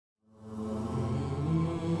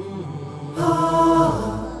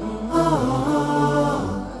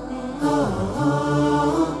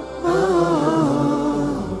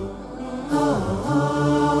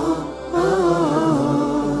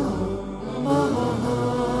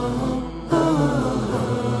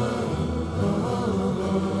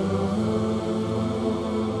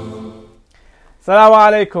Assalamu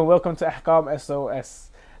alaikum, welcome to Akham SOS,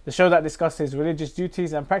 the show that discusses religious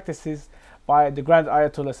duties and practices by the Grand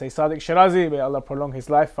Ayatollah Sayyid Sadiq Shirazi. May Allah prolong his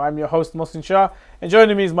life. I'm your host Mohsin Shah, and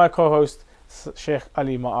joining me is my co-host Sheikh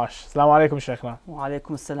Ali Ma'ash. Assalamu alaikum, Sheikhna. Wa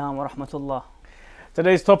alaikum assalam wa rahmatullah.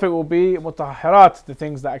 Today's topic will be Motahhirat, the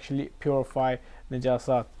things that actually purify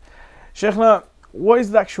najasat. Sheikhna, what is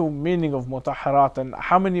the actual meaning of Motahhirat and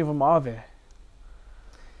how many of them are there?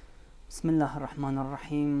 Bismillah ar-Rahman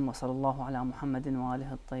ar-Rahim wa sallallahu ala Muhammadin wa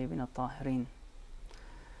alihi at-tayyibin at-tahirin.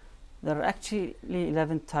 There are actually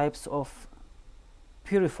 11 types of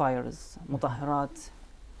purifiers, Motahhirat,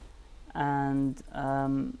 and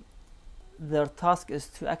their task is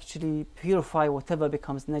to actually purify whatever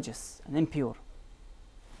becomes najis and impure.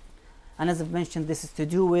 And as I've mentioned, this is to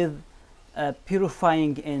do with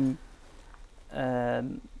purifying in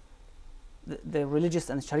the religious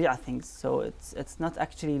and Sharia things. So it's not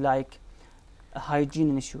actually like a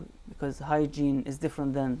hygiene issue, because hygiene is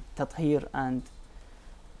different than tathir and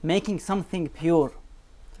making something pure.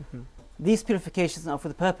 These purifications are for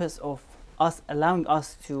the purpose of us allowing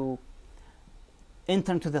us to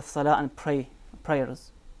enter into the salah and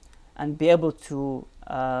prayers and be able to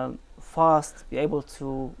fast, be able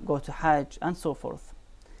to go to Hajj and so forth.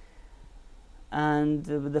 And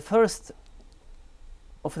the first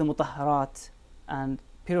of the Motahhirat and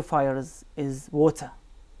purifiers is water.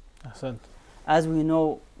 Ahsant. As we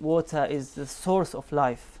know, water is the source of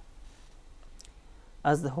life.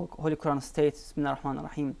 As the Holy Quran states, Bismillah ar-Rahman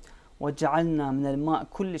ar-Rahim, وَجَعَلْنَا مِنَ الْمَاءِ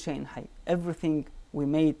كُلِّ شَيْءٍ حَيٍّ. Everything we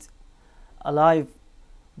made alive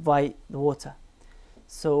by the water.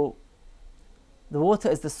 So the water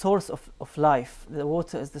is the source of life. The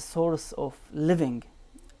water is the source of living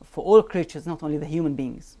for all creatures, not only the human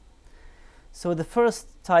beings. So the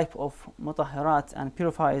first type of Motahhirat and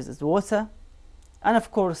purifiers is water, and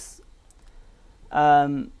of course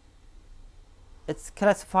it's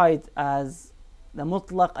classified as the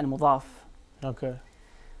mutlaq and mudaf. Okay.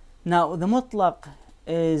 Now the mutlaq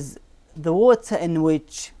is the water in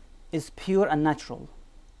which is pure and natural.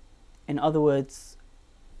 In other words,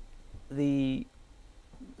 the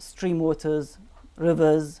stream waters,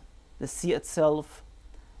 rivers, the sea itself,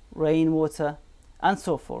 rainwater, and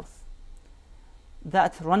so forth.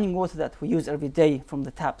 That running water that we use every day from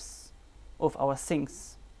the taps of our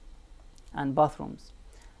sinks and bathrooms.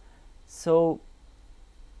 So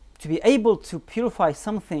to be able to purify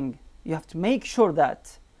something, you have to make sure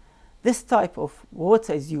that this type of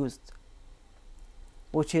water is used,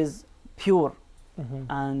 which is pure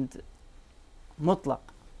and mutlaq.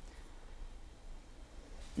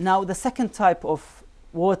 Now the second type of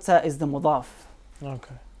water is the mudaf,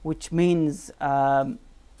 which means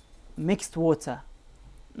mixed water.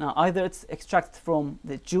 Now either it's extracted from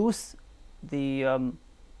the juice, the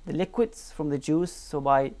liquids from the juice, so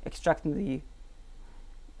by extracting the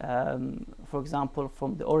for example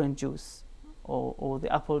from the orange juice or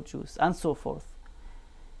the apple juice and so forth.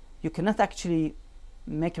 You cannot actually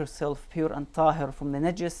make yourself pure and tahir from the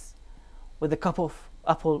najis with a cup of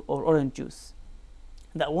apple or orange juice.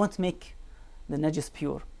 That won't make the najis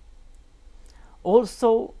pure.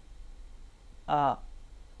 Also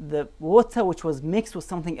the water which was mixed with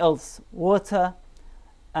something else, water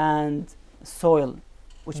and soil,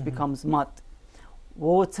 which becomes mud,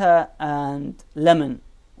 water and lemon,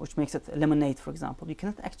 which makes it lemonade, for example. You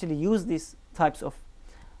cannot actually use these types of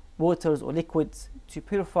waters or liquids to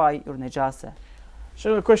purify your najasa.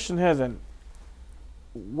 So a question here then,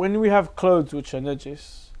 when we have clothes which are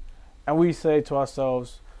najis and we say to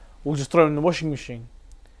ourselves, we'll just throw it in the washing machine.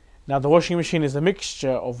 Now the washing machine is a mixture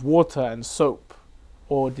of water and soap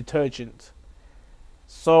or detergent.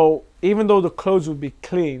 So even though the clothes would be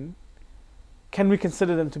clean, can we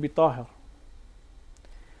consider them to be tahir?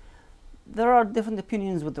 There are different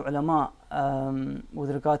opinions with the ulama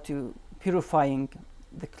with regard to purifying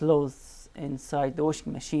the clothes inside the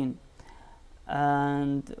washing machine.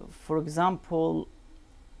 And for example,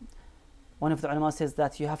 one of the ulama says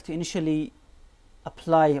that you have to initially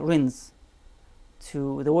apply rinse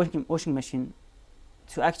to the washing machine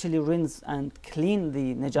to actually rinse and clean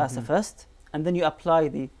the najasa first, and then you apply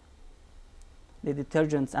the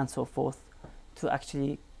detergents and so forth to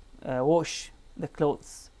actually wash the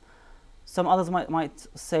clothes. Some others might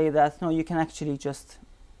say that no, you can actually just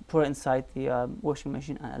pour it inside the washing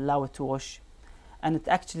machine and allow it to wash, and it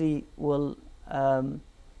actually will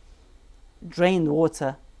drain the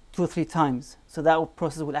water 2 or 3 times. So that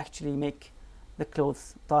process will actually make the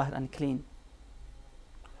clothes tahir and clean.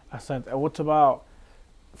 Ahsant. And what about,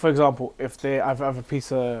 for example, if I have a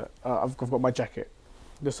piece of, I've got my jacket,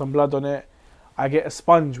 there's some blood on it, I get a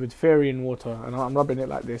sponge with fairy in water and I'm rubbing it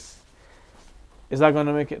like this. Is that going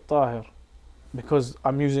to make it tahir? Because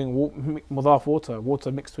I'm using mudaf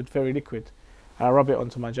water mixed with fairy liquid, and I rub it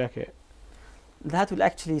onto my jacket. That will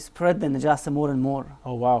actually spread the najasa more and more.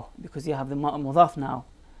 Oh wow. Because you have the mudaf now,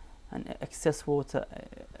 and excess water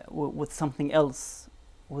with something else,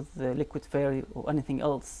 with the liquid fairy or anything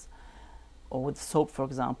else, or with soap, for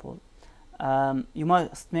example. You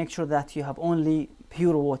must make sure that you have only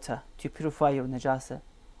pure water to purify your najasa,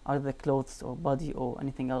 either clothes or body or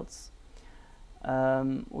anything else.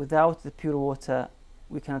 Without the pure water,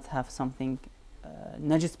 we cannot have something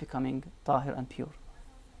najis becoming tahir and pure.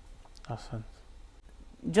 Ahsant.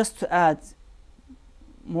 Just to add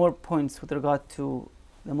more points with regard to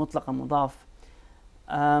the mutlaq and mudaf,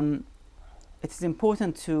 it is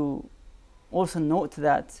important to also note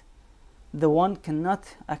that the one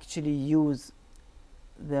cannot actually use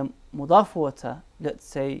the mudaf water, let's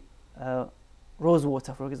say rose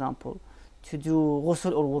water for example, to do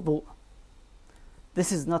ghusl or wudu.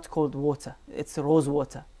 This is not called water, it's a rose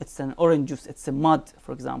water, it's an orange juice, it's a mud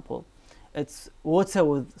for example, it's water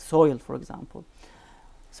with soil for example.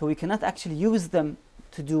 So we cannot actually use them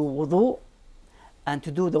to do wudu and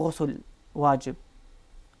to do the ghusl wajib.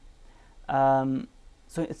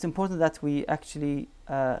 So it's important that we actually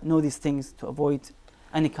know these things to avoid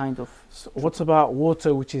any kind of... So what about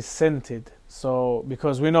water which is scented? So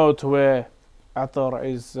because we know to where atar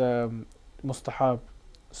is mustahab,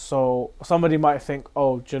 so somebody might think,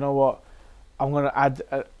 oh, do you know what, I'm going to add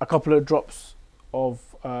a couple of drops of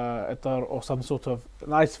atar or some sort of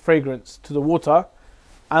nice fragrance to the water,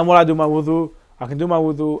 and when I do my wudu, I can do my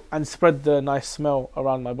wudu and spread the nice smell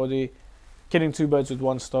around my body, killing 2 birds with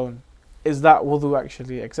 1 stone. Is that wudu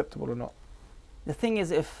actually acceptable or not? The thing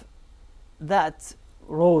is, if that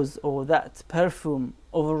rose or that perfume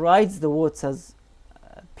overrides the water's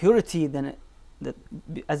purity, then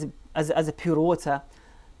as a pure water,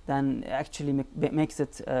 then it actually makes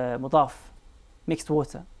it mudaf, mixed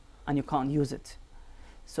water, and you can't use it.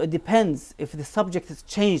 So it depends. If the subject is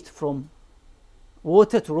changed from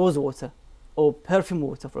water to rose water or perfume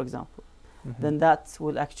water, for example, then that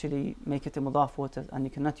will actually make it a mudaf water, and you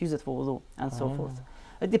cannot use it for wudu and so forth.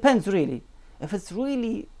 It depends really. If it's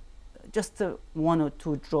really just 1 or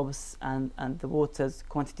 2 drops and the water's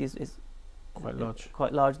quantity is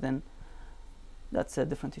quite large, then that's a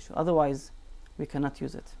different issue. Otherwise, we cannot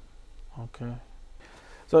use it. Okay.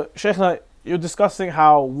 So, Shaykhna, you're discussing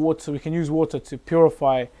how we can use water to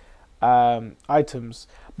purify items.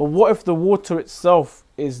 But what if the water itself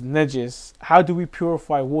is najis? How do we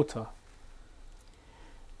purify water?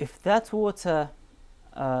 If that water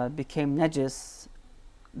became najis,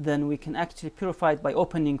 then we can actually purify it by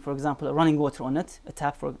opening, for example, a running water on it, a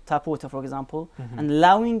tap water, for example, and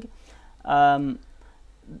allowing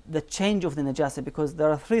the change of the najasa, because there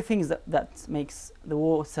are 3 things that makes the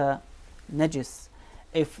water najis.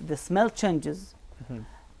 If the smell changes,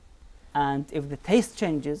 and if the taste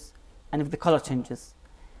changes, and if the color changes.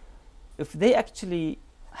 If they actually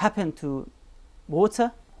happen to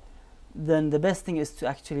water, then the best thing is to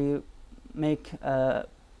actually make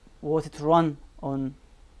water to run on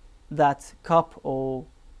that cup or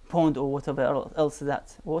pond or whatever else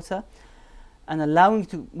that water, and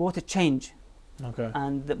allowing water change. Okay.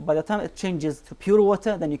 And by the time it changes to pure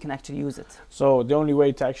water, then you can actually use it. So the only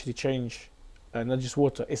way to actually change najis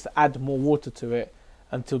water is to add more water to it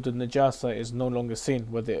until the najasa is no longer seen,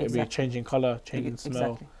 whether it be changing color, changing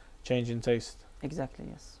smell, changing taste. Exactly,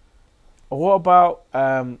 yes. What about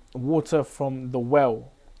water from the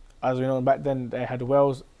well? As we know, back then they had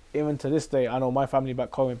wells. Even to this day, I know my family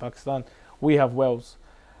back home in Pakistan, we have wells.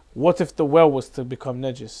 What if the well was to become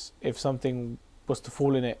najis? If something was to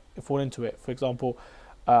fall into it, for example,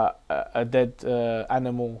 a dead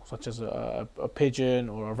animal such as a pigeon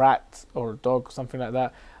or a rat or a dog, something like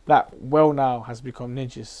that, that well now has become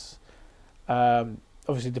najis.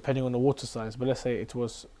 Obviously depending on the water size, but let's say it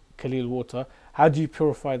was Khalil water. How do you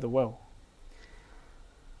purify the well?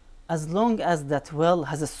 As long as that well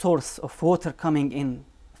has a source of water coming in,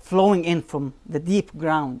 flowing in from the deep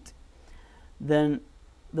ground, then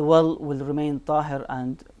the well will remain tahir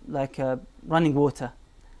and like running water,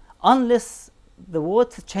 unless the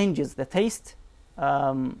water changes the taste,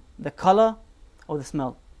 the color, or the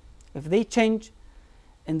smell. If they change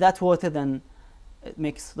in that water, then it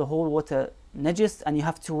makes the whole water najis, and you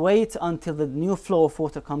have to wait until the new flow of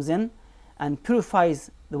water comes in and purifies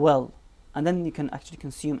the well, and then you can actually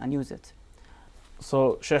consume and use it.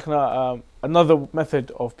 So, Shaykhna, another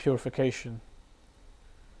method of purification.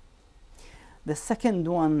 The second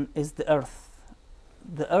one is the earth.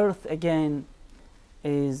 The earth again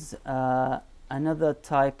is another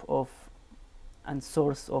type of and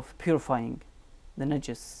source of purifying the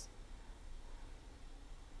najis.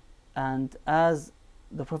 And as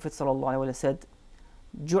the Prophet ﷺ said,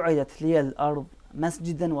 جُعِلَتْ لِيَ الْأَرْض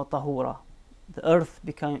مَسْجِدًا وَطَهُورًا. The earth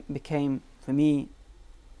became for me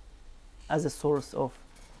as a source of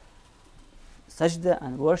sajda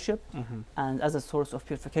and worship, and as a source of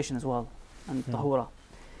purification as well, and tahura.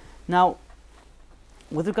 Now,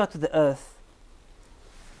 with regard to the earth,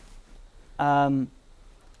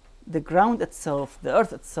 the ground itself, the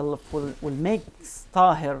earth itself will make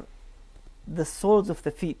tahir the soles of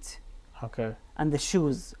the feet and the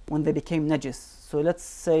shoes when they became najis. So let's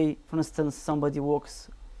say, for instance, somebody walks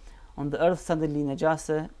on the earth, suddenly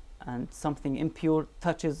najasa and something impure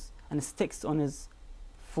touches and sticks on his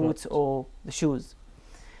foot or the shoes.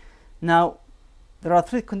 Now, there are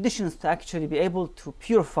three conditions to actually be able to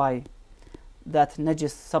purify that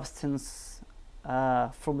najis substance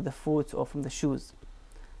from the foot or from the shoes.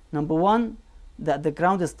 Number one, that the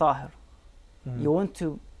ground is tahir. You want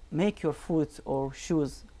to make your foot or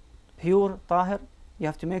shoes pure, tahir. You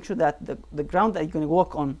have to make sure that the ground that you're going to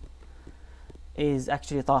walk on is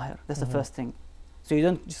actually tahir. That's the first thing. So you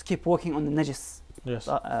don't just keep walking on the najis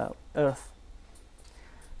earth.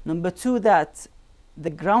 Number two, that the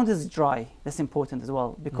ground is dry. That's important as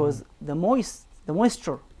well, because the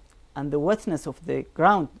moisture and the wetness of the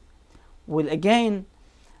ground will again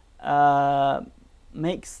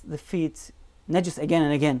makes the feet najis again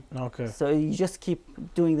and again. So you just keep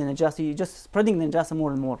doing the najasa, you're just spreading the najasa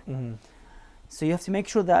more and more. So you have to make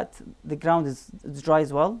sure that the ground is dry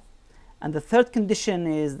as well. And the third condition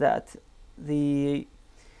is that the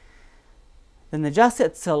najasa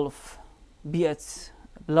itself, be it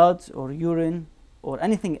blood or urine or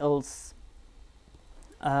anything else,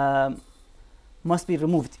 must be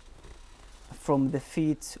removed from the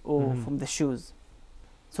feet or from the shoes.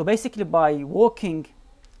 So basically, by walking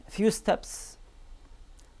a few steps,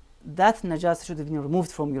 that najasa should have been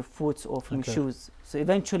removed from your foot or from your shoes. So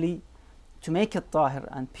eventually, to make it tahir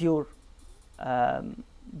and pure,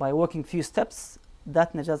 by walking few steps,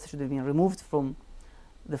 that najasa should have been removed from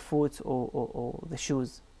the foot or the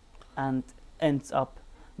shoes, and ends up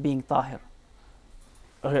being tahir.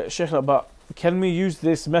 Okay, Sheikh, but can we use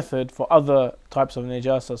this method for other types of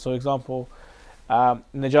najasa? So, example,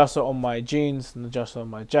 najasa on my jeans, najasa on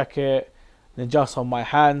my jacket, najasa on my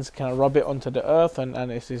hands. Can I rub it onto the earth and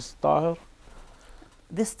it is tahir?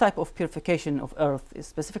 This type of purification of earth is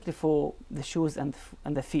specifically for the shoes and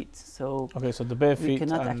the feet. So so the bare feet. You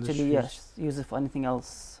cannot and actually use it for anything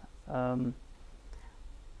else.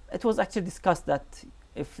 It was actually discussed that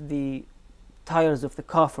if the tires of the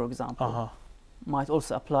car, for example, might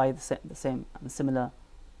also apply the same and similar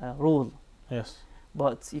rule. Yes.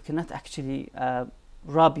 But you cannot actually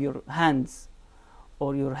rub your hands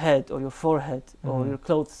or your head or your forehead or your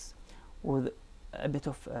clothes with a bit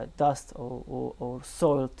of dust or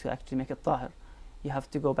soil to actually make it tahir. You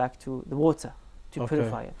have to go back to the water to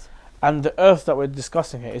purify it. And the earth that we're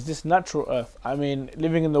discussing here, is this natural earth? I mean,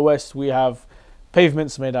 living in the West, we have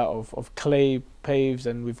pavements made out of clay paves,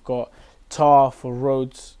 and we've got tar for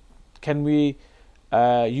roads. Can we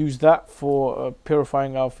use that for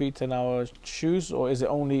purifying our feet and our shoes, or is it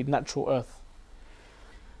only natural earth?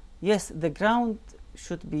 Yes, the ground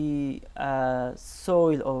should be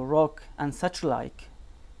soil or rock and such like,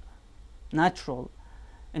 natural.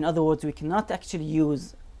 In other words, we cannot actually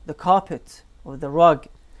use the carpet or the rug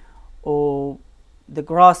or the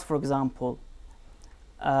grass, for example,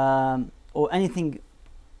 or anything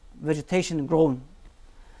vegetation grown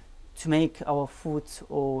to make our foot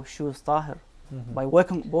or shoes tahir by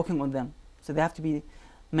walking on them. So they have to be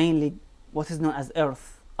mainly what is known as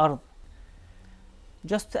earth, ard.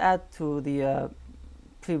 Just to add to the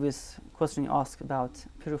previous question you asked about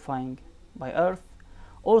purifying by earth,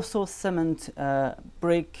 also cement,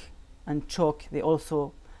 brick and chalk, they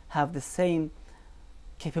also have the same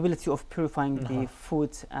capability of purifying the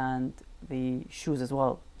foot and the shoes as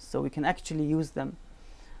well. So we can actually use them.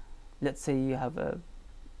 Let's say you have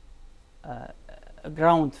a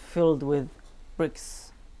ground filled with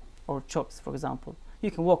bricks or chalks, for example.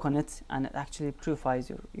 You can walk on it and it actually purifies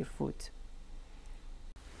your foot.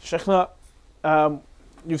 Sheikhna,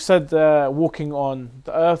 you've said walking on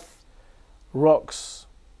the earth, rocks,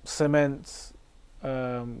 cement,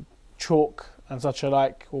 chalk and such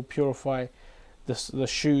alike will purify the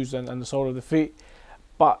shoes and the sole of the feet.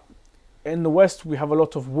 But in the West we have a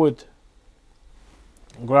lot of wood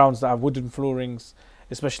grounds that have wooden floorings.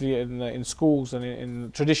 especially in schools and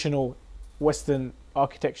in traditional Western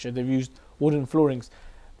architecture, they've used wooden floorings.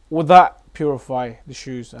 Would that purify the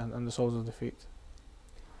shoes and the soles of the feet?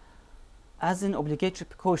 As an obligatory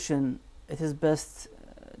precaution, it is best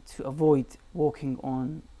to avoid walking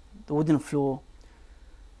on the wooden floor,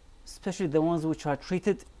 especially the ones which are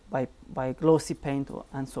treated by glossy paint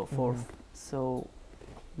and so forth. So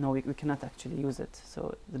no, we cannot actually use it.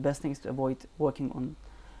 So the best thing is to avoid walking on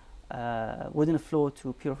wooden floor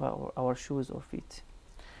to purify our shoes or feet.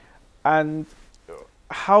 And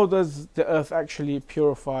how does the earth actually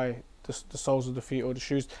purify the soles of the feet or the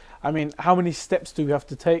shoes? I mean, how many steps do we have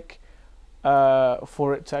to take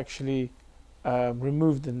for it to actually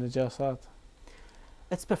remove the najasat?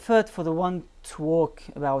 It's preferred for the one to walk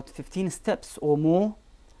about 15 steps or more,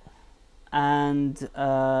 and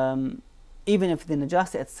even if the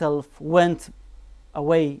najasa itself went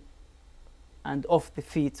away and off the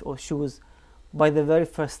feet or shoes by the very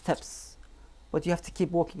first steps, but you have to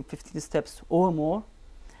keep walking 15 steps or more,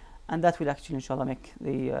 and that will actually inshallah make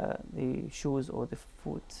the shoes or the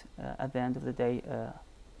foot at the end of the day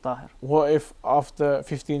tahir. What if after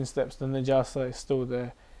 15 steps the najasa is still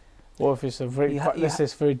there? What if it's a very, let's say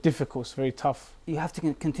it's very difficult, it's very tough? You have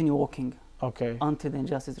to continue walking until the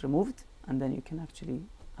najasa is removed, and then you can actually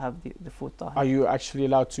have the foot tahir. Are you actually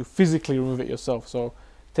allowed to physically remove it yourself? So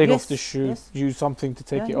take off the shoe, use something to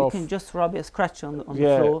take it off. You can just rub a scratch on the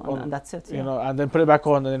floor and that's it. You know, and then put it back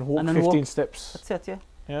on and then walk 15 steps. That's it,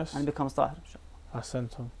 Yes. And it becomes tahir.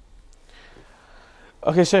 Ahsantum.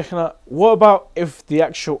 Okay, Shaykhna, what about if the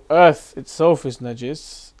actual earth itself is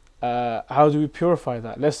najis? How do we purify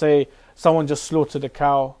that? Let's say someone just slaughtered a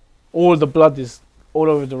cow, all the blood is all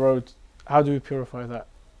over the road. How do we purify that?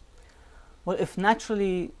 Well, if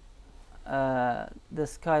naturally the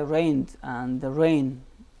sky rained and the rain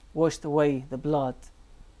washed away the blood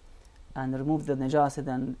and removed the najasa,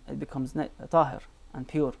 then it becomes tahir and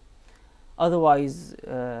pure. Otherwise,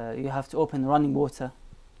 you have to open running water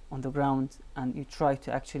on the ground and you try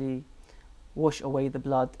to actually wash away the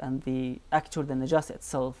blood, and the najasa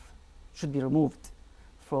itself should be removed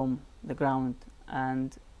from the ground,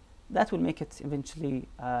 and that will make it eventually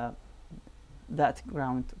that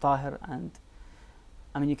ground tahir. And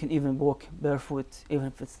I mean, you can even walk barefoot even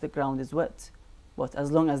if the ground is wet, but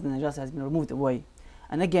as long as the najasa has been removed away.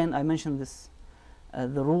 And again, I mentioned this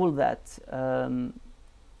the rule that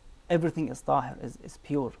everything is tahir, is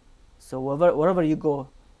pure. So wherever you go,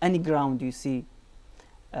 any ground you see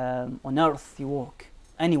on earth, you walk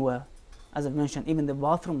anywhere, as I've mentioned, even the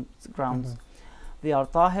bathroom grounds, they are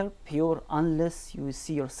tahir, pure, unless you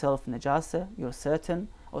see yourself najasa, you're certain,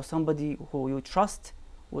 or somebody who you trust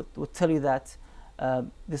would tell you that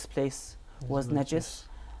this place was najis,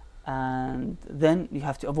 and then you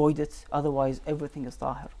have to avoid it. Otherwise, everything is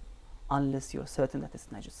tahir, unless you're certain that it's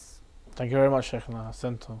najis. Thank you very much, Shaykhna.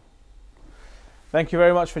 Ahsantum. Thank you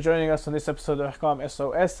very much for joining us on this episode of Akham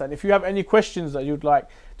SOS. And if you have any questions that you'd like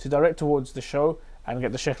to direct towards the show and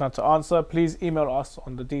get the Shaykhna to answer, please email us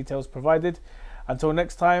on the details provided. Until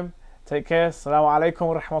next time, take care. Assalamu alaikum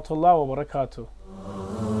wa rahmatullah wa barakatuh.